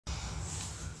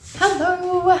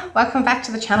Hello, welcome back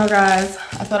to the channel, guys.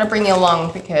 I thought I'd bring you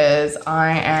along because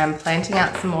I am planting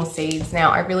out some more seeds. Now,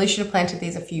 I really should have planted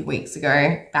these a few weeks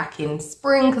ago, back in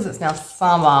spring, because it's now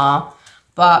summer,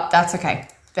 but that's okay.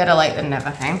 Better late than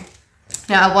never, hey?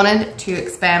 Now, I wanted to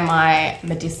expand my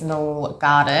medicinal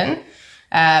garden.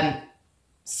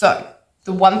 So,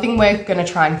 the one thing we're going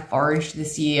to try and forage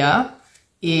this year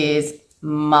is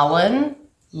mullein.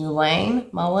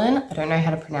 I don't know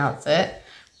how to pronounce it.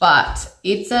 But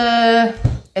it's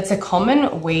a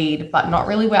common weed, but not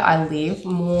really where I live,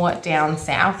 more down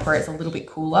south where it's a little bit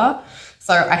cooler.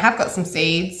 So I have got some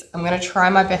seeds. I'm going to try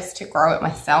my best to grow it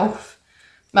myself.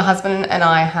 My husband and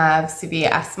I have severe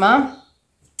asthma,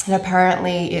 and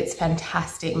apparently it's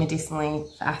fantastic medicinally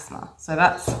for asthma. So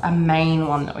that's a main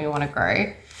one that we want to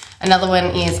grow. Another one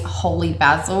is holy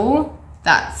basil.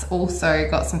 That's also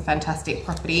got some fantastic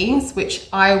properties, which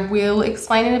I will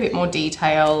explain in a bit more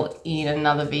detail in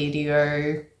another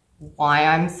video, why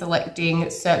I'm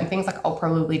selecting certain things. Like I'll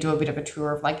probably do a bit of a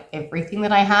tour of like everything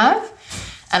that I have,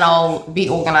 and I'll be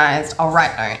organized. I'll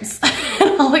write notes.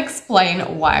 I'll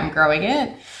explain why I'm growing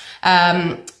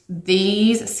it.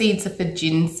 These seeds are for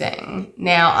ginseng.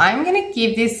 Now I'm going to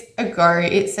give this a go.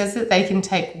 It says that they can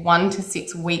take 1 to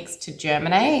 6 weeks to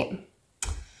germinate.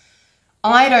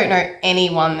 I don't know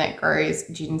anyone that grows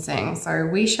ginseng, so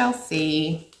we shall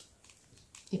see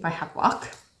if I have luck.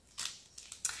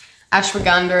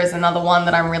 Ashwagandha is another one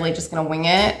that I'm really just going to wing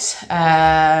it.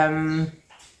 I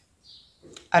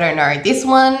don't know. This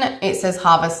one, it says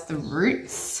harvest the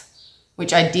roots,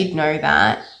 which I did know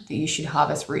that you should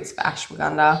harvest roots for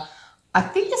ashwagandha. I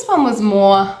think this one was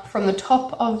more from the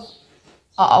top of,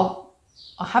 I'll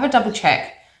have a double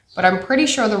check, but I'm pretty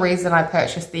sure the reason I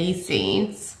purchased these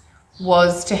seeds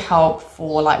was to help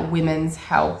for like women's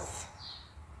health,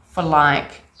 for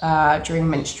like during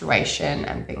menstruation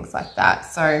and things like that.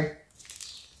 So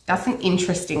that's an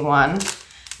interesting one.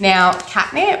 Now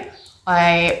catnip,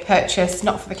 I purchased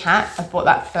not for the cat, I bought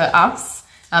that for us.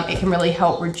 It can really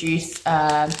help reduce,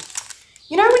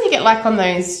 you know, when you get like on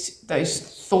those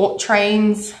thought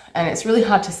trains and it's really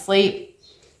hard to sleep.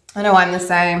 I know I'm the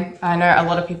same. I know a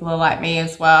lot of people are like me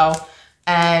as well.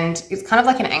 And it's kind of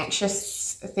like an anxious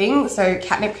thing. So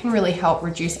catnip can really help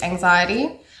reduce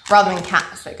anxiety, rather than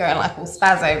cats that go and like will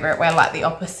spaz over it. We're like the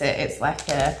opposite. It's like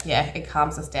it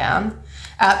calms us down.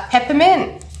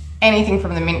 Peppermint, anything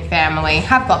from the mint family,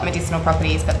 have got medicinal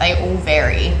properties, but they all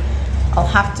vary. I'll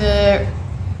have to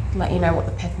let you know what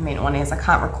the peppermint one is. I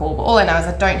can't recall, but all I know is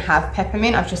I don't have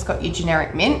peppermint. I've just got your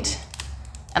generic mint,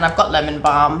 and I've got lemon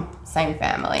balm, same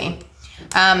family.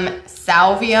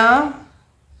 Salvia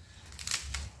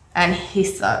and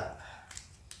hyssop.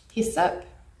 Hyssop,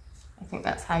 I think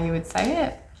that's how you would say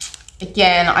it.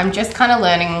 Again, I'm just kind of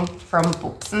learning from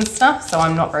books and stuff, so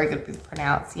I'm not very good with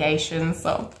pronunciation,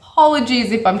 so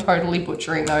apologies if I'm totally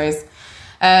butchering those.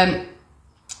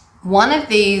 One of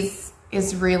these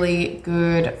is really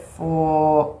good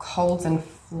for colds and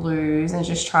flus and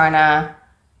just trying to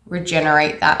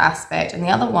regenerate that aspect. And the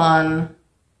other one,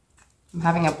 I'm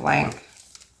having a blank.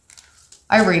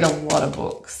 I read a lot of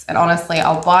books, and honestly,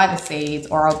 I'll buy the seeds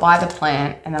or I'll buy the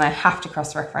plant and then I have to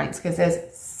cross-reference because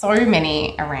there's so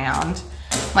many around.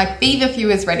 My feverfew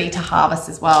is ready to harvest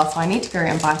as well, so I need to go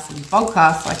and buy some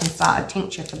vodka so I can start a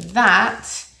tincture for that.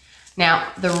 Now,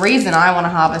 the reason I want to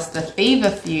harvest the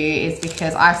feverfew is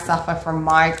because I suffer from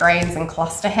migraines and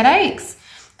cluster headaches.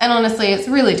 And honestly, it's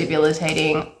really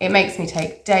debilitating. It makes me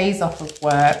take days off of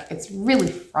work. It's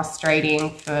really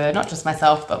frustrating for not just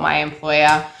myself, but my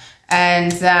employer.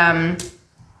 And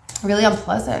really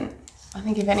unpleasant. I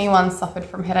think if anyone suffered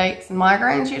from headaches and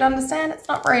migraines, you'd understand it's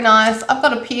not very nice. I've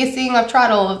got a piercing, I've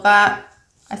tried all of that.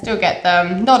 I still get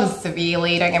them, not as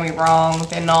severely, don't get me wrong.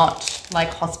 They're not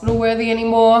like hospital worthy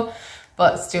anymore,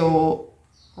 but still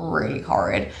really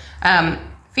horrid.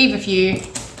 Feverfew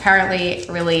apparently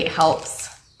really helps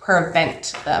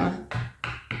prevent them.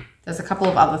 There's a couple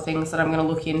of other things that I'm gonna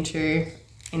look into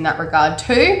in that regard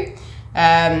too.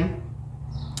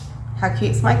 How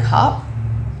cute's my cup?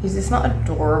 Is this not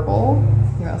adorable?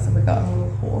 Who else have we got? A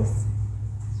little horse.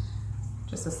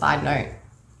 Just a side note,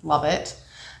 love it.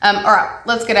 All right,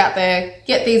 let's get out there,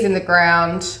 get these in the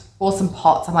ground, or some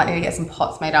pots. I might need to get some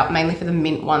pots made up, mainly for the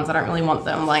mint ones. I don't really want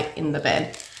them like in the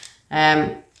bed.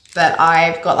 But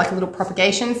I've got like a little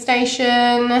propagation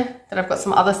station that I've got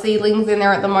some other seedlings in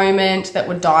there at the moment that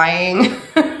were dying.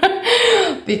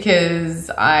 Because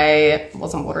I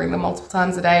wasn't watering them multiple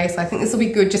times a day. So I think this will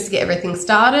be good just to get everything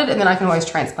started, and then I can always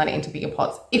transplant it into bigger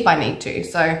pots if I need to.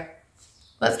 So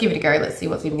let's give it a go. Let's see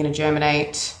what's even going to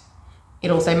germinate.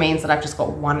 It also means that I've just got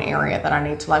one area that I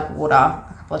need to like water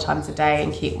a couple of times a day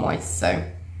and keep moist. So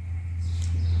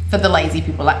for the lazy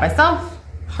people like myself,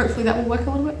 hopefully that will work a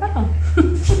little bit better.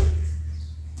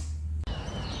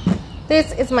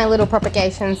 This is my little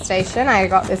propagation station. I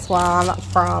got this one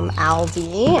from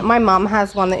Aldi. My mum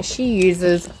has one that she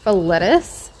uses for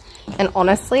lettuce, and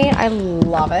honestly, I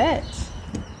love it.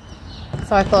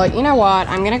 So I thought, you know what,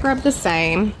 I'm gonna grab the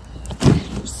same.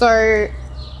 So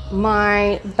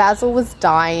my basil was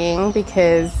dying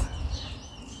because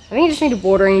I think it just needed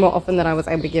watering more often than I was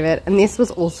able to give it. And this was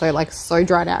also like so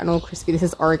dried out and all crispy. This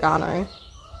is oregano.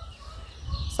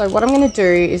 So what I'm going to do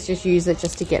is just use it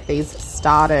just to get these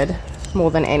started more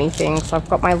than anything. So I've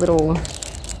got my little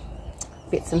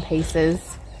bits and pieces.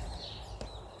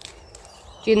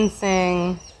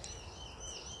 Ginseng,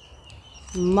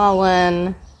 mullein.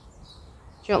 Do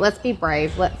you know what, let's be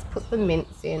brave. Let's put the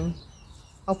mints in.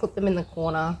 I'll put them in the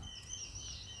corner.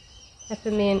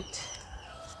 Peppermint.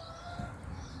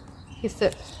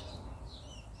 Hyssop,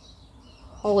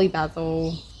 holy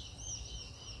basil,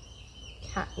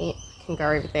 catnip can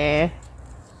go over there,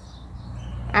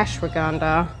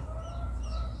 ashwagandha,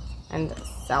 and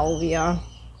salvia.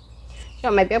 You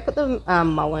know, maybe I'll put the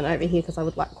mullein over here because I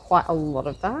would like quite a lot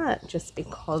of that, just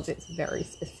because it's very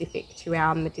specific to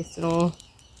our medicinal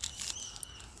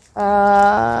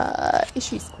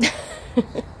issues.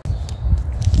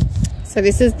 So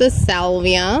this is the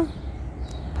salvia.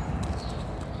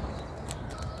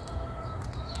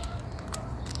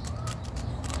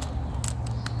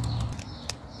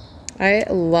 I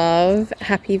love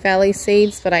Happy Valley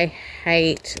seeds, but I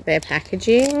hate their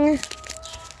packaging.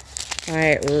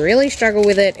 I really struggle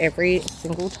with it every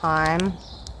single time.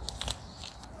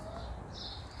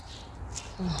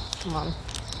 Oh, come on.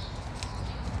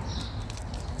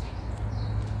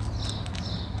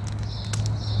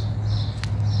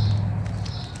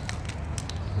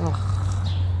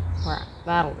 Oh, right,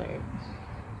 that'll do.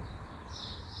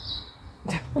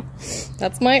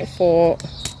 That's my 4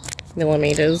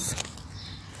 millimeters.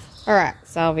 All right,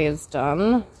 salvia's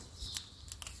done.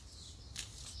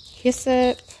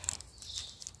 Hyssop.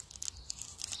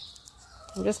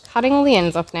 I'm just cutting all the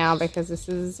ends off now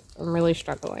because I'm really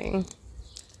struggling.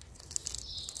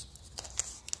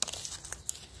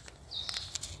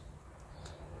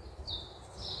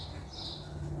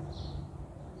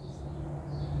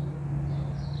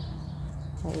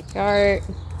 There we go.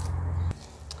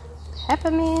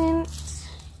 Peppermint.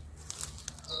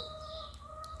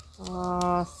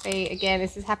 Oh, see, again,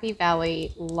 this is Happy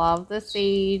Valley. Love the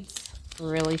seeds.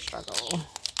 Really struggle.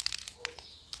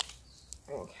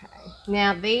 Okay.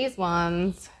 Now, these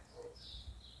ones,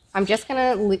 I'm just going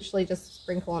to literally just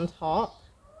sprinkle on top.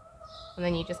 And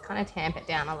then you just kind of tamp it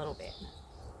down a little bit.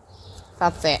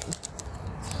 That's it.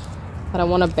 I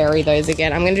don't want to bury those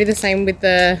again. I'm going to do the same with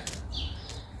the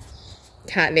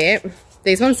catnip.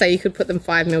 These ones say you could put them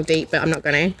 5 mil deep, but I'm not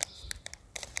going to.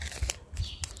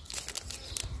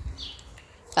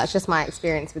 That's just my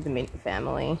experience with the mint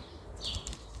family.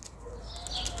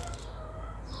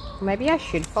 Maybe I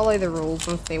should follow the rules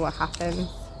and see what happens.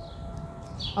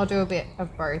 I'll do a bit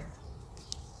of both.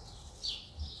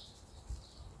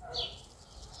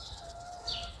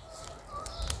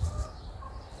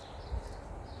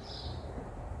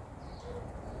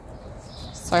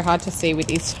 So hard to see with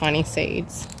these tiny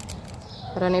seeds.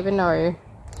 I don't even know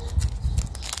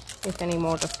if any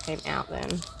more just came out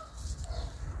then.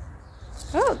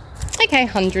 Oh, okay,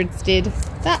 hundreds did.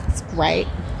 That's great.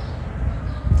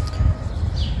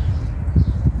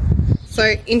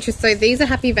 So interesting. So these are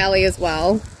Happy Valley as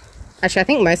well. Actually, I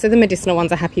think most of the medicinal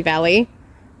ones are Happy Valley.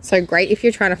 So great if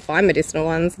you're trying to find medicinal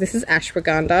ones. This is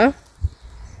ashwagandha.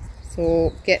 So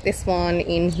we'll get this one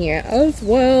in here as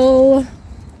well.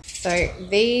 So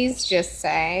these just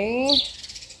say,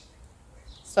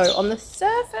 so on the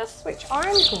surface, which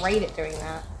I'm great at doing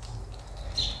that.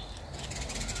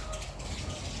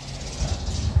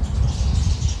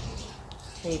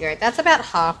 There you go. That's about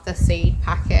half the seed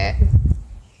packet.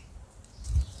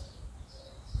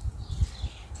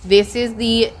 This is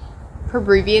the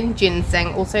Peruvian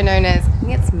ginseng, also known as, I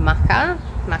think it's maca.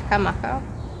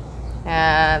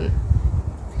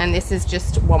 And this is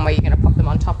just one where you're going to pop them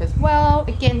on top as well.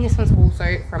 Again, this one's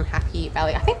also from Happy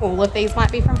Valley. I think all of these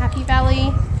might be from Happy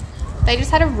Valley. They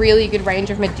just had a really good range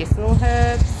of medicinal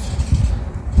herbs.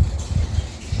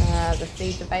 The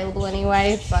seeds available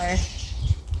anyway, so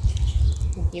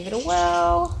give it a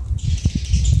whirl.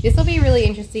 This will be really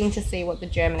interesting to see what the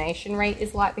germination rate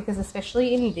is like, because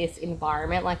especially in this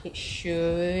environment, like, it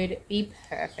should be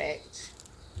perfect.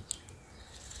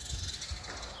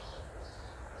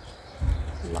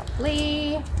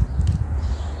 Lovely.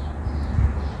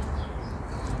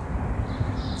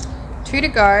 2 to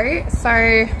go. So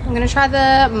I'm going to try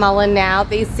the mullein now.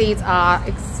 These seeds are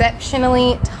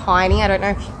exceptionally tiny. I don't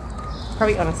know if you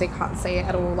probably honestly can't see it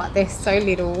at all. Like, they're so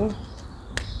little.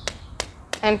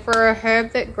 And for a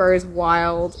herb that grows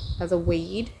wild as a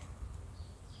weed,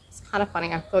 it's kind of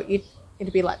funny. I thought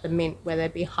it'd be like the mint where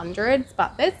there'd be hundreds,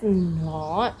 but there's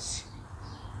not.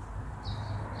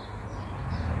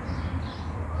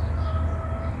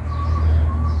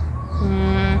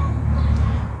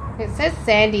 It says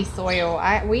sandy soil.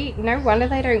 No wonder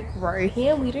they don't grow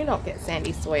here. We do not get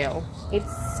sandy soil. It's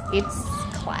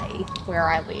clay where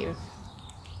I live.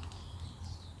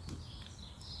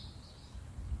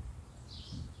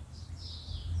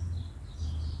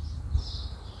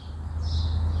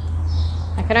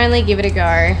 I can only give it a go.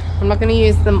 I'm not going to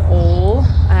use them all.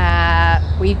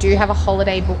 We do have a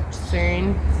holiday booked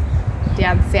soon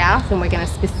down south, and we're going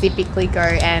to specifically go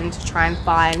and try and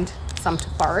find some to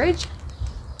forage.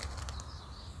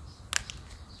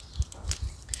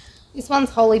 This one's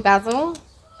holy basil.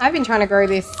 I've been trying to grow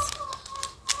this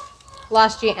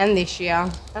last year and this year,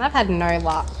 and I've had no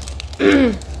luck.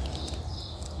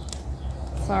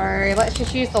 So let's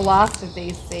just use the last of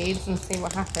these seeds and see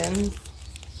what happens.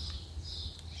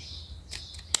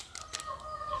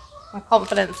 My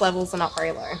confidence levels are not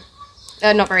very low.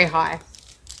 Not very high.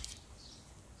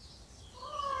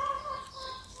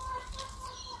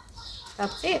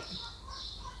 That's it.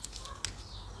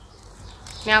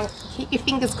 Now keep your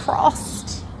fingers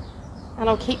crossed, and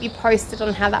I'll keep you posted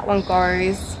on how that one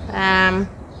goes.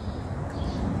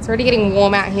 It's already getting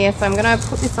warm out here, so I'm gonna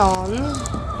put this on.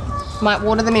 Might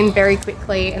water them in very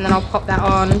quickly, and then I'll pop that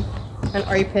on and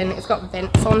open. It's got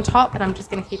vents on top, and I'm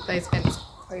just gonna keep those vents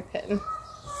open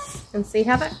and see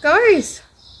how that goes.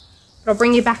 But I'll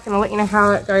bring you back and I'll let you know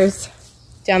how it goes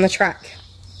down the track.